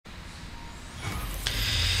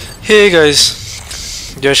Hey guys,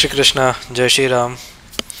 Jai Shri Krishna, Jai Shri Ram.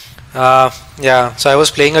 Yeah, so I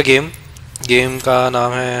was playing a game. Game का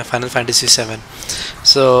नाम है Final Fantasy 7.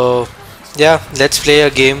 So yeah, let's play a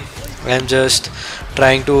game. I'm just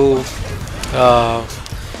trying to uh,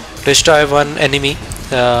 destroy one enemy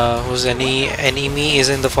whose any enemy is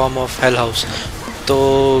in the form of Hell House. तो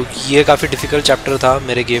ये काफ़ी difficult chapter था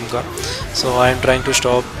मेरे game का. सो I am trying to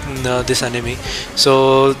stop this enemy. So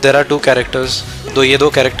there are to characters. ये दो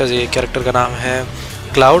characters, एक character का नाम है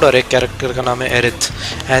क्लाउड और एक कैरेक्टर का नाम है एरिथ.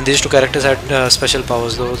 And this to characters had special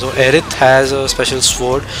powers. दो एरिथ has a special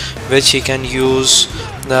sword which he can use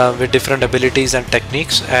with different abilities and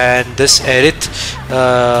techniques, and this Aerith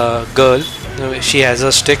girl, she has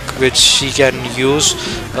a stick which she can use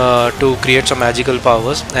to create some magical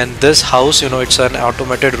powers. And this house, it's an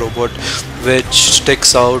automated robot which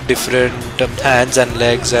sticks out different hands and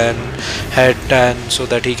legs and head, and so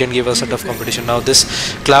that he can give a sort of competition. Now this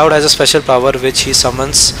Cloud has a special power which he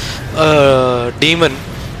summons a demon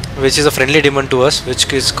which is a friendly demon to us, which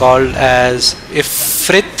is called as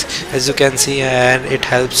Ifrit, as you can see, and it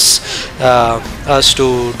helps us to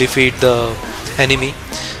defeat the enemy.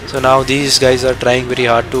 So now these guys are trying very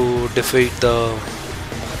hard to defeat the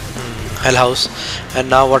Hell House, and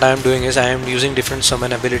now what I am doing is I am using different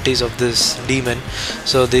summon abilities of this demon.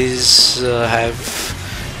 So these have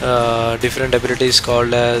different abilities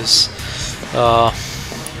called as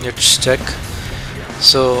let's check.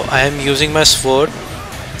 So I am using my sword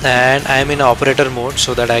and I am in operator mode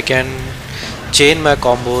so that I can chain my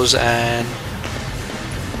combos and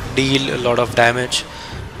deal a lot of damage.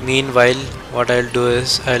 Meanwhile, what I'll do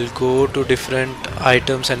is I'll go to different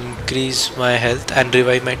items and increase my health and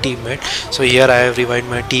revive my teammate. So here I have revived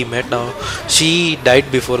my teammate. Now she died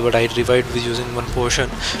before, but I revived with using one potion.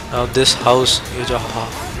 Now this house, ये जो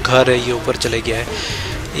घर है ये ऊपर चले गया है.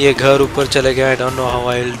 ये घर ऊपर चले गया. I don't know how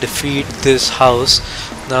I'll defeat this house.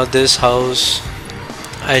 Now this house,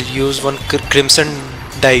 I'll use one Crimson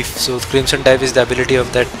Dive. So Crimson Dive is the ability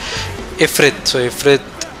of that Ifrit. So Ifrit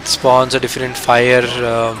spawns a different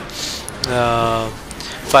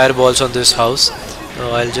fireballs on this house.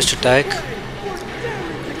 So I'll just attack.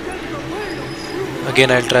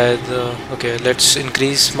 Again I'll try okay, let's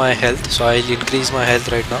increase my health. So I'll increase my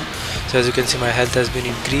health right now. So as you can see, my health has been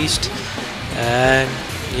increased, and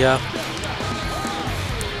yeah.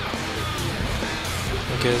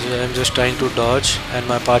 Okay, so I'm just trying to dodge, and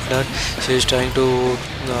my partner, she is trying to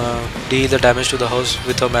deal the damage to the house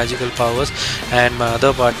with her magical powers, and my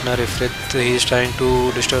other partner Ifrit, he is trying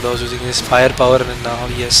to destroy the house using his fire power. And now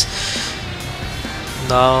yes,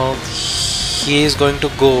 now he is going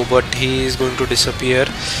to go, but he is going to disappear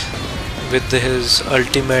with his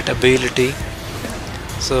ultimate ability.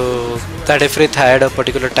 So that Ifrit had a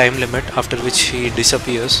particular time limit after which he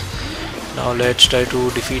disappears. Now let's try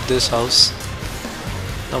to defeat this house.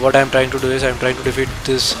 Now what I am trying to do is I am trying to defeat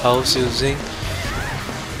this house using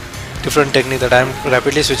different technique, that I am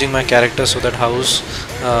rapidly switching my character so that house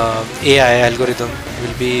AI algorithm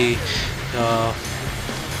will be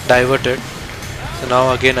diverted. So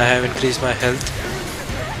now again I have increased my health.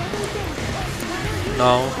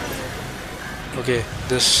 Now okay,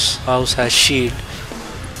 this house has shield.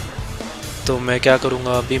 तो मैं क्या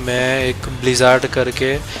करूँगा अभी, मैं एक blizzard करके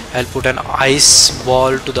I'll put an ice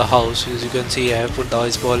ball to the house. As you can see, I have put the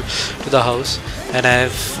ice ball to the house and I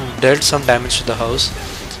have dealt some damage to the house,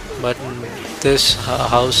 but this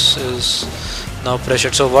house is now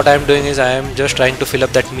pressured. So what I am doing is I am just trying to fill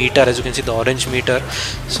up that meter. As you can see, the orange meter,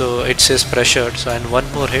 so it says pressured. So and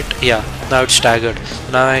one more hit, yeah, now it's staggered.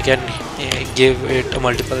 Now I can give it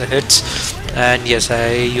multiple hits, and yes,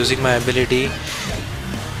 I using my ability,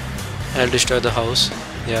 I'll destroy the house.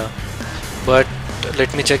 Yeah, but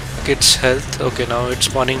let me check its health. Okay, now it's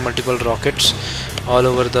spawning multiple rockets all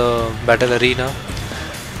over the battle arena.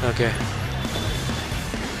 Okay,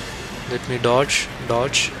 let me dodge.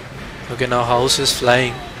 Okay, now house is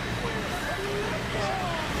flying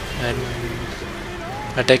and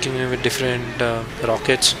attacking me with different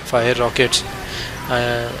rockets, fire rockets.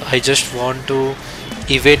 I just want to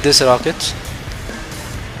evade these rockets,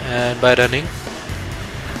 and by running.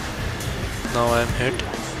 Now I am hit.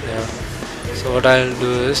 Yeah. So what I'll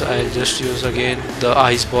do is I'll just use again the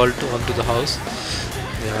ice ball onto the house.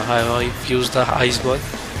 Yeah, I've used the ice ball.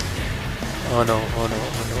 Oh no!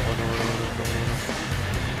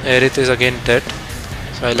 Aerith is again dead.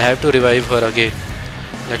 So I'll have to revive her again.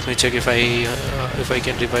 Let me check if I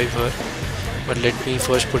can revive her. But let me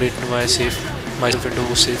first put it into myself into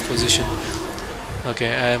a safe position. Okay,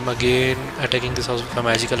 I am again attacking this house with a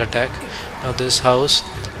magical attack. Now this house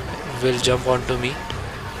will jump onto me.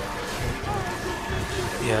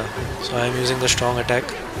 Yeah, so I am using the strong attack.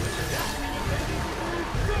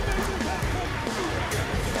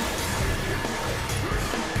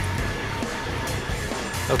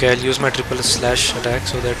 Okay, I'll use my triple slash attack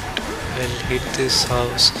so that I'll hit this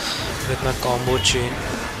house with my combo chain.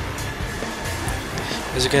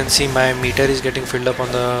 As you can see, my meter is getting filled up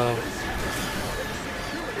on the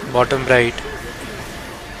bottom right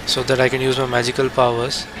so that I can use my magical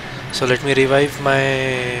powers. So let me revive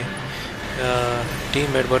my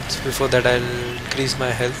teammate, but before that I'll increase my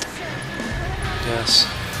health. Yes.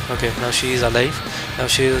 Okay, now she is alive. Now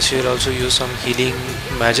she'll also use some healing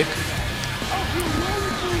magic.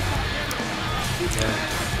 Yeah.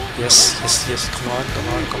 Yes, yes, yes. Come on, come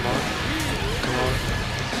on, come on, come on.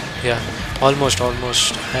 Yeah, almost,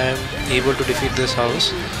 almost. I am able to defeat this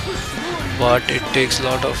house, but it takes a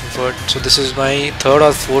lot of effort. So this is my third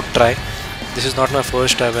or fourth try. This is not my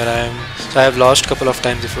first time where I am. So I have lost couple of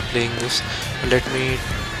times before playing this. Let me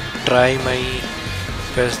try my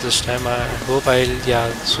best this time. I hope I'll.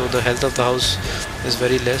 Yeah. So the health of the house is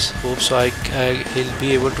very less. Hope so. I'll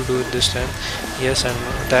be able to do it this time. Yes, and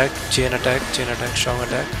attack, chain attack, strong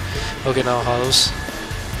attack. Okay, now house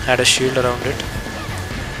had a shield around it.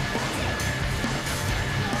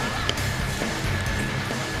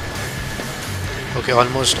 Okay,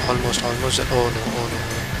 almost, almost, almost. Oh no, oh no,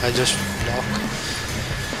 no. I just block.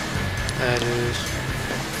 I'll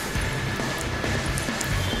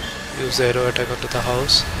use the arrow attack onto the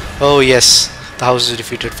house. Oh yes, the house is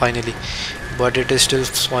defeated finally, but it is still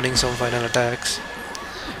spawning some final attacks.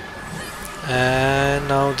 And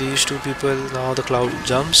now these two people. Now the cloud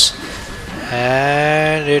jumps,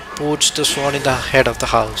 and it puts the swan in the head of the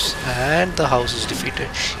house, and the house is defeated.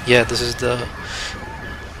 Yeah, this is the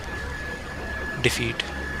defeat.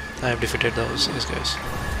 I have defeated the house, yes guys.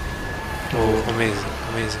 Oh, amazing,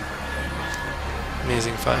 amazing,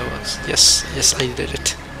 amazing fireworks. Yes, yes, I did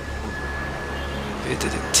it. We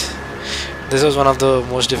did it. This was one of the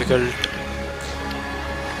most difficult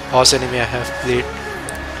boss enemy I have played.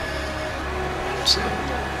 So,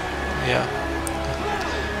 yeah.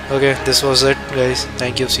 Okay, this was it, guys.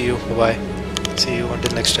 Thank you. See you. Bye bye. See you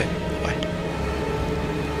until next time.